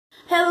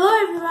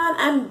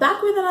everyone, I'm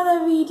back with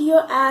another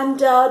video, and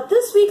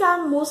this week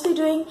I'm mostly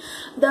doing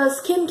the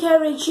skincare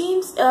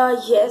regimes.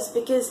 Yes,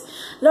 because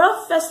a lot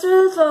of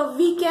festivals or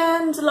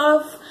weekends, a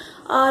lot of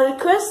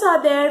requests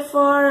are there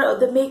for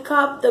the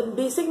makeup, the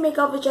basic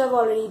makeup which I've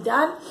already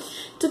done.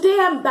 Today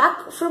I'm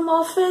back from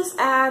office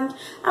and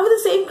I'm with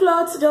the same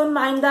clothes, so don't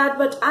mind that,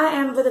 but I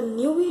am with a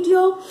new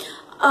video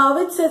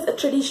which says a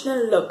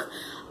traditional look.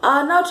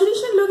 Now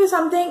traditional look is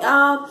something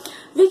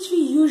which we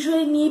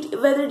usually need,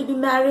 whether it be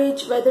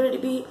marriage, whether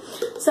it be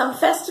some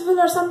festival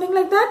or something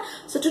like that.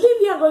 So today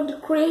we are going to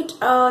create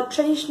a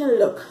traditional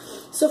look.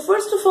 So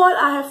first of all,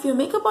 I have few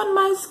makeup on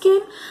my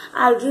skin.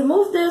 I'll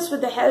remove this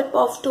with the help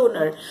of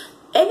toner.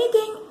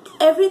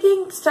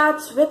 Everything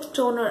starts with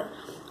toner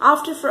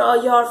after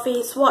your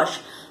face wash.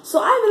 So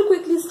I will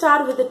quickly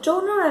start with the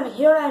toner, and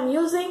here I am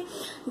using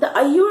the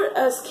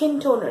Ayur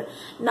skin toner.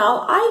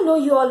 Now I know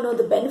you all know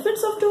the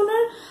benefits of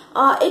toner.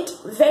 It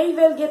very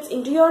well gets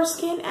into your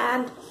skin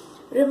and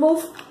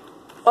remove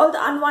all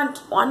the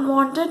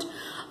unwanted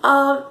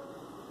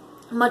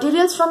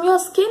materials from your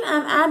skin,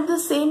 and at the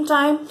same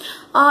time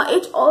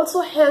it also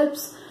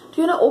helps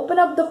to open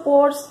up the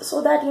pores,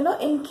 so that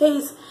in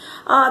case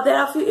there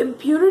are few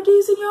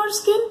impurities in your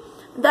skin,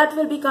 that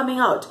will be coming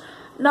out.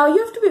 Now you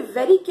have to be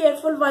very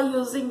careful while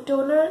using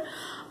toner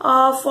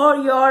for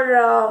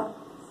your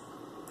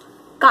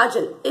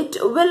kajal. It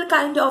will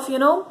kind of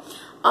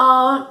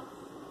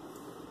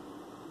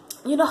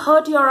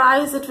hurt your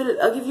eyes. It will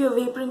give you a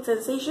vaporing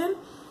sensation.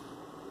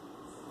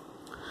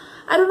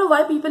 I don't know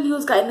why people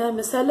use Garnier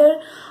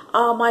micellar.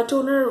 My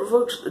toner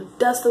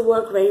does the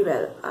work very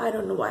well. I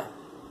don't know why.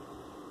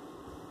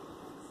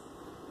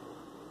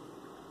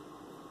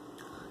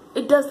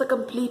 It does the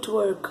complete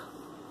work.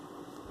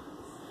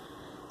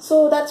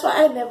 So that's why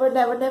I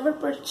never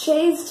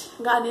purchased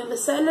Garnier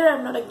micellar.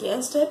 I'm not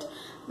against it,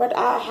 but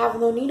I have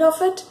no need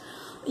of it.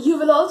 You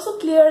will also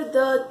clear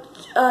the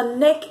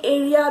neck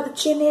area, the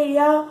chin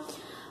area,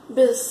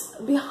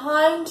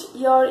 behind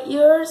your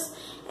ears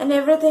and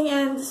everything,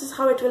 and this is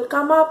how it will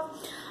come up.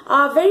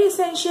 Very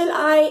essential.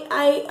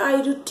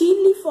 I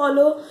routinely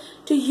follow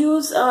to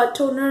use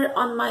toner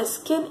on my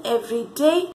skin every day.